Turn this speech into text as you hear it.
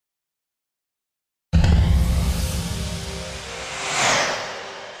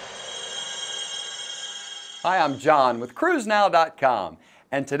Hi, I'm John with CruiseNow.com,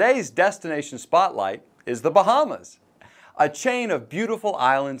 and today's destination spotlight is the Bahamas. A chain of beautiful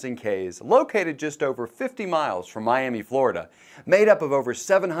islands and cays located just over 50 miles from Miami, Florida. Made up of over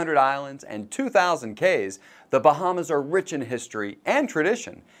 700 islands and 2,000 cays, the Bahamas are rich in history and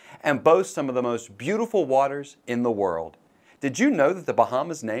tradition and boast some of the most beautiful waters in the world. Did you know that the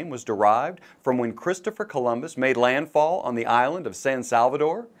Bahamas name was derived from when Christopher Columbus made landfall on the island of San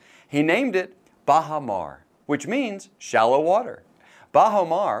Salvador? He named it Bahamar, which means shallow water.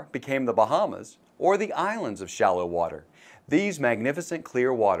 Bahamar became the Bahamas, or the islands of shallow water. These magnificent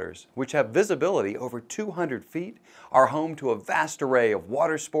clear waters, which have visibility over 200 feet, are home to a vast array of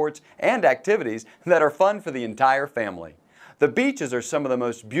water sports and activities that are fun for the entire family. The beaches are some of the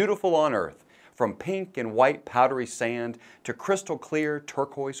most beautiful on earth, from pink and white powdery sand to crystal clear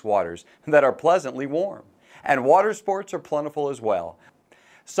turquoise waters that are pleasantly warm. And water sports are plentiful as well.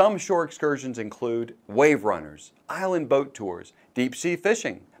 Some shore excursions include wave runners, island boat tours, deep sea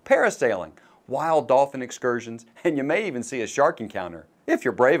fishing, parasailing, wild dolphin excursions, and you may even see a shark encounter, if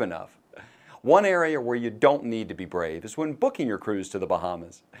you're brave enough. One area where you don't need to be brave is when booking your cruise to the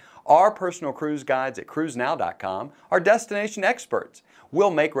Bahamas. Our personal cruise guides at CruiseNow.com are destination experts.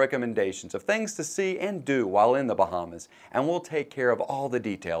 We'll make recommendations of things to see and do while in the Bahamas, and we'll take care of all the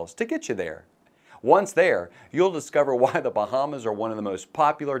details to get you there. Once there, you'll discover why the Bahamas are one of the most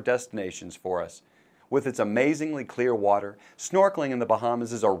popular destinations for us. With its amazingly clear water, snorkeling in the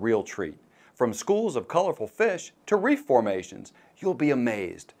Bahamas is a real treat. From schools of colorful fish to reef formations, you'll be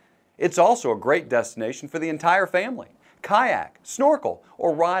amazed. It's also a great destination for the entire family. Kayak, snorkel,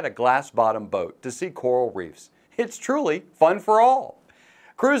 or ride a glass-bottom boat to see coral reefs. It's truly fun for all.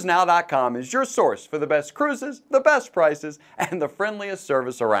 CruiseNow.com is your source for the best cruises, the best prices, and the friendliest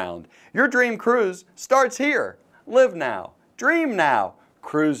service around. Your dream cruise starts here. Live now, dream now,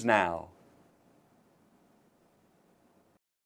 cruise now.